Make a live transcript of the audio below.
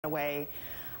away,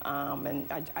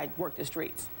 and I worked the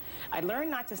streets. I learned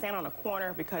not to stand on a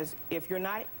corner because if you're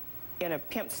not in a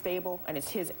pimp stable and it's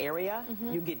his area,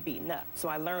 you get beaten up. So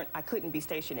I learned I couldn't be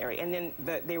stationary. And then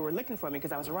they were looking for me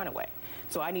because I was a runaway.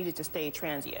 So I needed to stay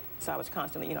transient. So I was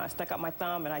constantly, I stuck out my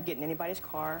thumb and I'd get in anybody's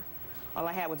car. All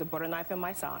I had was a butter knife in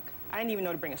my sock. I didn't even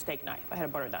know to bring a steak knife. I had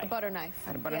a butter knife. A butter knife. I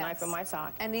had a butter knife in my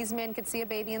sock. And these men could see a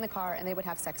baby in the car and they would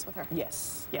have sex with her?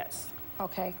 Yes, yes.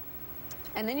 Okay.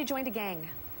 And then you joined a gang.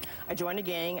 I joined a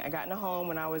gang. I got in a home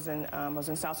when I was in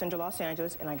South Central Los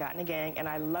Angeles, and I got in a gang, and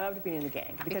I loved being in the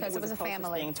gang because it was the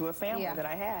closest thing to a family that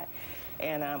I had.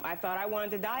 And I thought I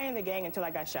wanted to die in the gang until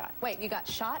I got shot. Wait, you got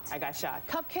shot? I got shot.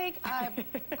 Cupcake,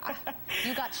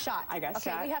 you got shot. I got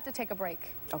shot. Okay, we have to take a break.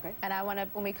 Okay. And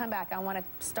when we come back, I want to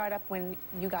start up when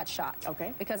you got shot.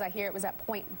 Okay. Because I hear it was at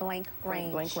point blank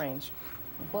range. Point blank range.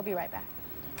 We'll be right back.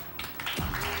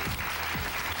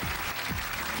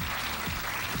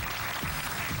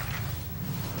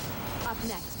 Up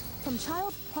next, from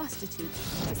child prostitute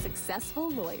to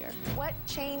successful lawyer. What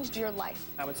changed your life?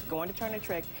 I was going to turn a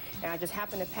trick, and I just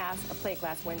happened to pass a plate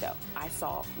glass window. I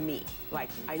saw me. Like,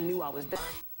 I knew I was done.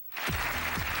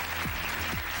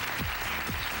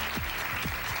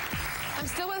 I'm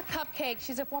still with Cupcake.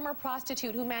 She's a former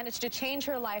prostitute who managed to change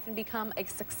her life and become a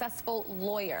successful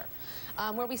lawyer.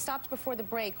 Where we stopped before the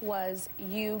break was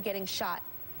you getting shot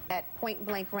at point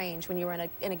blank range when you were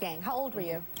in a gang. How old were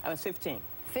you? I was 15.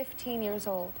 15 years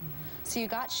old. So you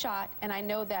got shot, and I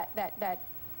know that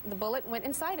the bullet went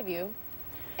inside of you,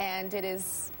 and it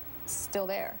is still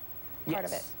there, part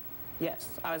of it. Yes,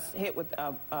 I was hit with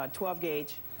a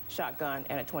 12-gauge shotgun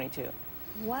and a 22.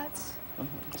 What?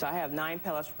 So I have 9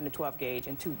 pellets from the 12 gauge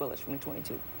and 2 bullets from the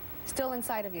 22. Still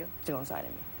inside of you? Still inside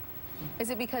of me.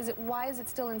 Is it because, why is it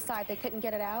still inside? They couldn't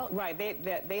get it out? Right,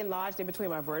 they lodged in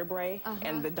between my vertebrae,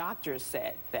 and the doctors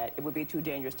said that it would be too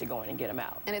dangerous to go in and get them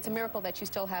out. And it's a miracle that you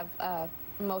still have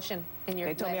motion in your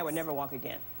legs. They told me I would never walk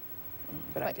again,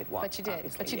 but I did walk. But you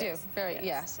did, but you do.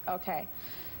 Yes, okay.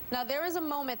 Now, there is a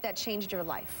moment that changed your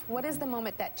life. What is the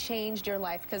moment that changed your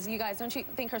life? Because you guys, don't you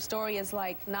think her story is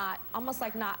like almost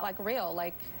like not like real,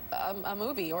 like a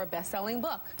movie or a best-selling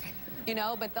book?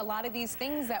 But a lot of these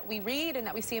things that we read and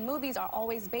that we see in movies are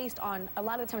always based on, a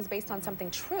lot of the times based on something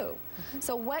true.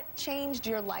 So what changed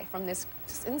your life from this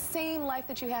insane life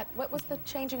that you had? What was the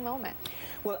changing moment?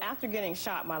 Well, after getting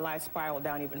shot, my life spiraled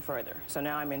down even further. So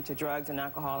now I'm into drugs and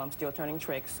alcohol. I'm still turning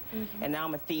tricks. And now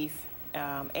I'm a thief.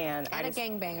 And a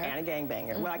gangbanger. And a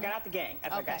gangbanger. Well, I got out the gang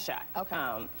after I got shot.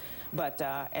 Okay.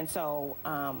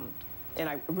 And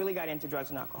I really got into drugs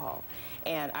and alcohol.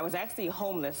 And I was actually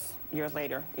homeless years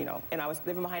later, and I was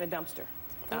living behind a dumpster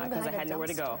because I had nowhere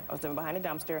to go. I was living behind a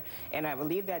dumpster, and I would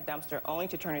leave that dumpster only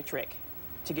to turn a trick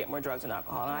to get more drugs and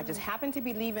alcohol. And I just happened to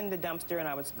be leaving the dumpster, and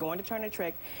I was going to turn a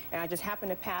trick, and I just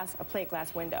happened to pass a plate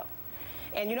glass window.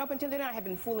 And up until then, I had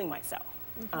been fooling myself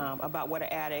about what an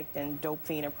addict and dope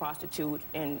fiend and prostitute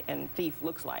and thief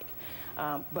looks like.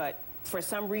 But for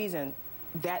some reason,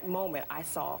 that moment, I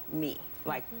saw me.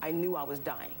 Like, I knew I was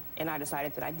dying, and I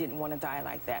decided that I didn't want to die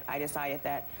like that. I decided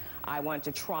that I wanted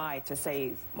to try to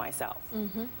save myself.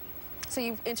 So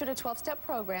you've entered a 12-step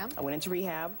program. I went into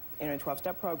rehab, entered a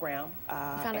 12-step program. You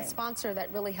found a sponsor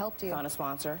that really helped you. Found a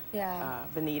sponsor, yeah.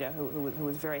 Vanita, who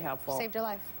was very helpful. Saved your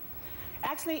life.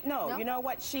 Actually, no. You know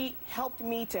what? She helped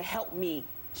me to help me.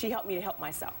 She helped me to help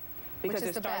myself. Because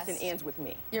it starts and ends with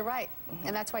me. You're right.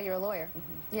 And that's why you're a lawyer.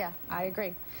 Yeah, I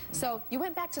agree. So you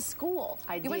went back to school.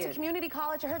 I did. You went to community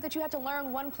college. I heard that you had to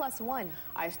learn 1 + 1.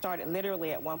 I started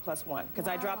literally at 1 + 1 because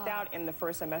I dropped out in the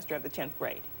first semester of the 10th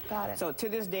grade. Got it. So to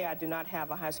this day, I do not have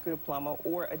a high school diploma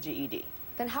or a GED.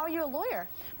 Then how are you a lawyer?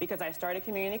 Because I started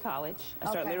community college.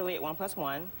 I started literally at 1 +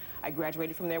 1. I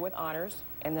graduated from there with honors,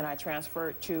 and then I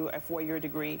transferred to a 4-year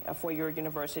degree, a 4-year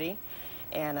university,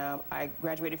 and I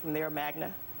graduated from there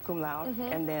magna cum laude,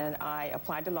 and then I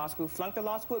applied to law school, flunked the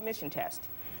law school admission test,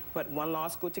 but one law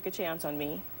school took a chance on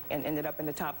me and ended up in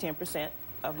the top 10%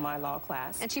 of my law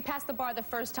class. And she passed the bar the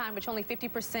first time, which only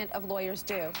 50% of lawyers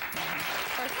do.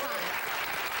 First time.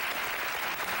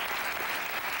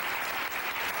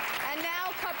 And now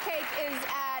Cupcake is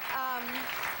at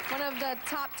one of the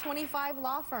top 25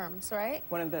 law firms, right?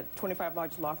 One of the 25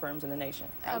 largest law firms in the nation.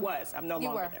 I'm no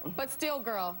longer there. But still,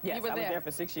 girl, yes, you were there. I was there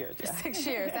for 6 years. Yeah. 6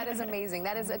 years. That is amazing.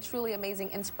 That is a truly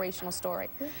amazing, inspirational story.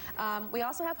 We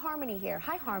also have Harmony here.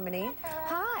 Hi, Harmony.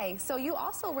 Hi. So you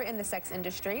also were in the sex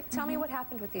industry. Tell me what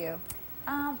happened with you.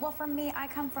 Well, for me, I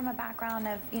come from a background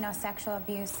of, sexual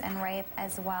abuse and rape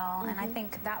as well. And I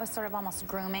think that was sort of almost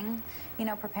grooming,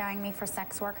 preparing me for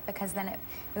sex work, because then it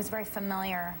was very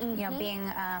familiar,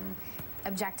 being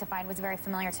objectified was very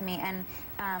familiar to me. And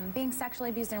being sexually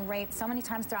abused and raped so many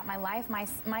times throughout my life, my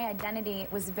identity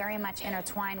was very much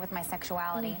intertwined with my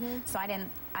sexuality. So I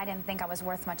didn't think I was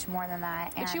worth much more than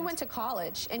that. But you went to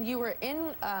college, and you were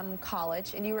in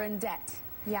college, and you were in debt.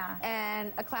 Yeah.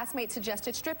 And a classmate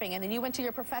suggested stripping, and then you went to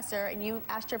your professor, and you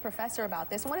asked your professor about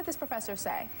this. And what did this professor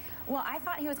say? Well, I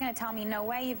thought he was going to tell me, no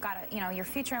way, you've got your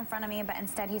future in front of me, but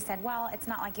instead he said, well, it's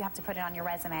not like you have to put it on your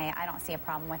resume. I don't see a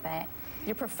problem with it.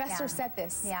 Your professor said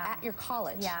this at your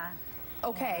college? Yeah.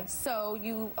 Okay, so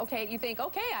you think,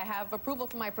 okay, I have approval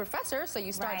from my professor, so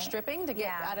you start stripping to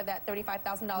get out of that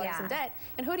 $35,000 in debt.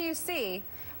 And who do you see?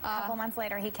 A couple months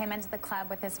later, he came into the club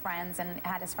with his friends and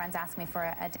had his friends ask me for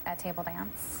a table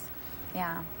dance.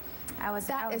 Yeah. I was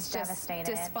devastated.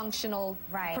 Just dysfunctional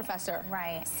professor.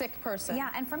 Right. Sick person.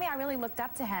 Yeah, and for me, I really looked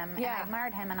up to him, and I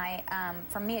admired him, and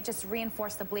for me, it just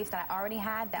reinforced the belief that I already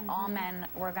had, that all men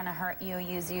were going to hurt you,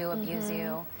 use you, abuse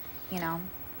you, you know.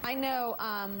 I know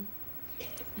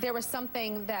there was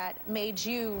something that made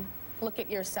you look at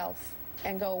yourself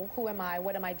and go, who am I?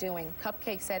 What am I doing?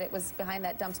 Cupcake said it was behind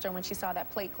that dumpster when she saw that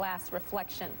plate glass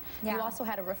reflection. Yeah. You also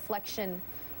had a reflection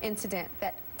incident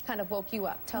that kind of woke you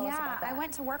up. Tell us about that. I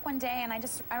went to work one day, and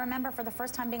I remember for the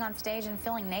first time being on stage and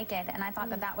feeling naked, and I thought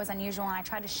that was unusual, and I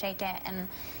tried to shake it, and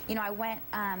I went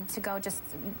to go just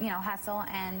hustle,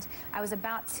 and I was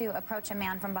about to approach a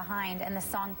man from behind, and the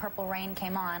song Purple Rain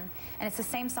came on, and it's the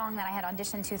same song that I had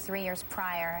auditioned to 3 years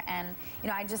prior, and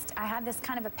I had this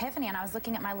kind of epiphany, and I was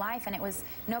looking at my life, and it was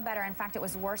no better. In fact, it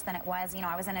was worse than it was.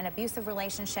 I was in an abusive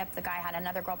relationship. The guy had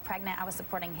another girl pregnant. I was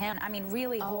supporting him. I mean,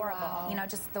 really horrible. Wow.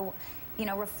 Just the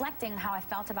reflecting how I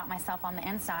felt about myself on the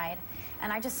inside.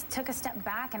 And I just took a step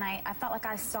back, and I felt like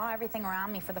I saw everything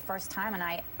around me for the first time, and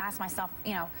I asked myself,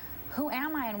 who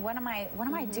am I, and what am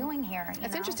I doing here?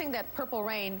 It's interesting that Purple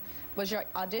Rain was your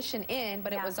audition in,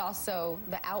 but it was also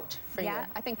the out for you.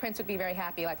 I think Prince would be very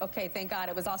happy, like, okay, thank God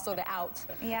it was also the out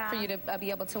for you to be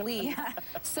able to leave.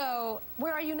 So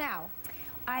where are you now?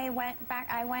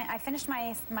 I finished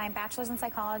my bachelor's in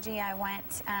psychology. I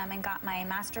went and got my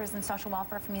master's in social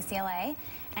welfare from UCLA.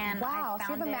 And wow,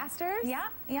 so you have a master's? Yeah.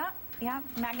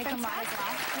 Magna cum laude as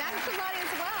well. Magna cum laude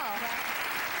as well. Yeah.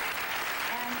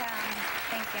 And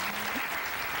thank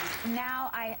you. Now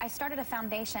I started a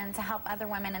foundation to help other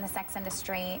women in the sex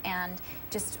industry, and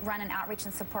just run an outreach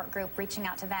and support group, reaching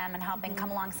out to them and helping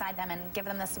come alongside them and give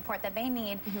them the support that they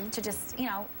need to just,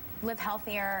 live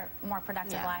healthier, more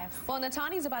productive lives. Well,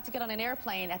 Natani's about to get on an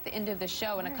airplane at the end of the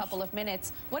show in a couple of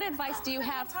minutes. What advice do you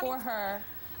have for her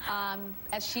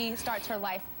as she starts her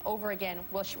life over again,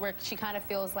 where she kind of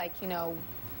feels like,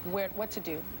 what to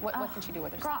do? What can she do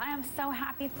with herself? Girl, I am so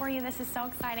happy for you. This is so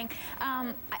exciting.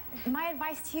 My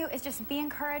advice to you is just be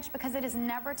encouraged, because it is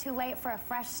never too late for a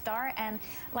fresh start. And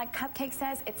like Cupcake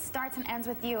says, it starts and ends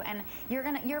with you. And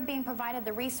you're being provided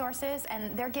the resources,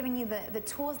 and they're giving you the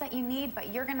tools that you need,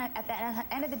 but you're gonna, at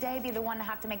the end of the day, be the one to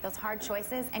have to make those hard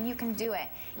choices, and you can do it.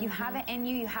 You have it in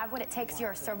you. You have what it takes.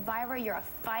 You're a survivor. You're a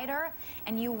fighter,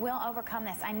 and you will overcome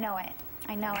this. I know it.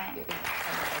 I know it.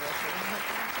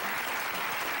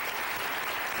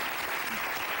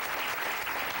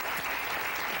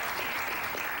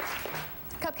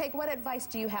 Cupcake, what advice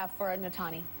do you have for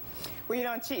Natani?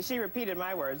 Well, she repeated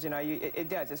my words. It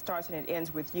does. It starts and it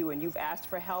ends with you, and you've asked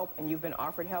for help, and you've been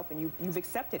offered help, and you've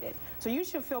accepted it. So you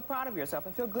should feel proud of yourself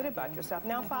and feel good about yourself.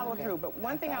 Now follow through. But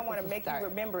one thing I want to make you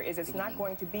remember is it's not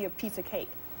going to be a piece of cake,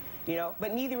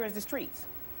 but neither is the streets,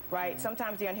 right?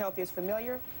 Sometimes the unhealthy is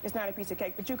familiar. It's not a piece of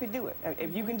cake, but you could do it.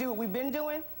 If you can do what we've been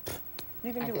doing,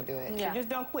 you can do it. So just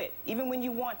don't quit. Even when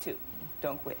you want to,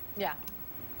 don't quit. Yeah.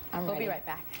 We'll be right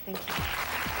back. Thank you.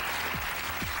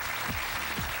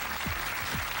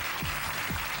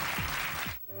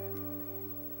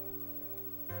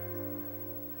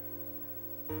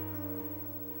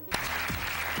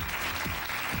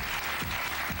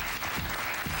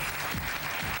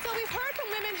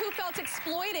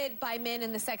 Exploited by men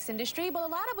in the sex industry, but a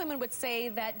lot of women would say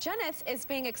that Jenith is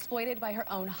being exploited by her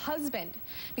own husband,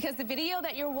 because the video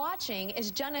that you're watching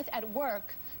is Jenith at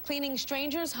work cleaning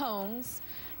strangers' homes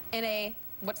in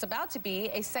what's about to be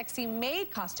a sexy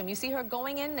maid costume. You see her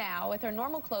going in now with her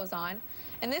normal clothes on,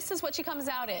 and this is what she comes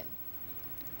out in,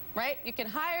 right? You can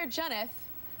hire Jenith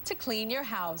to clean your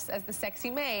house as the sexy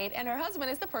maid, and her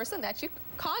husband is the person that you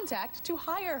contact to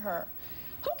hire her.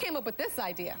 Who came up with this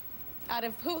idea? Out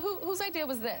of whose idea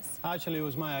was this? Actually, it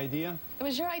was my idea. It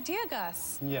was your idea,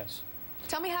 Gus? Yes.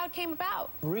 Tell me how it came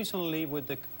about. Recently, with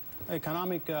the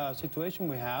economic situation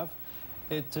we have,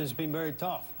 it has been very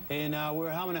tough. And we're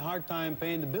having a hard time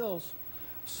paying the bills.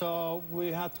 So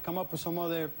we had to come up with some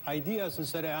other ideas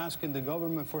instead of asking the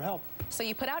government for help. So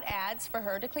you put out ads for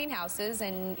her to clean houses,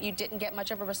 and you didn't get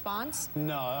much of a response?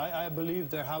 No, I believe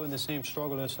they're having the same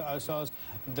struggle as us.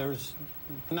 There's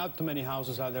not too many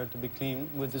houses out there to be cleaned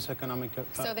with this economic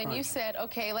So then you crunch. said,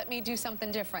 okay, let me do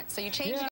something different. So you changed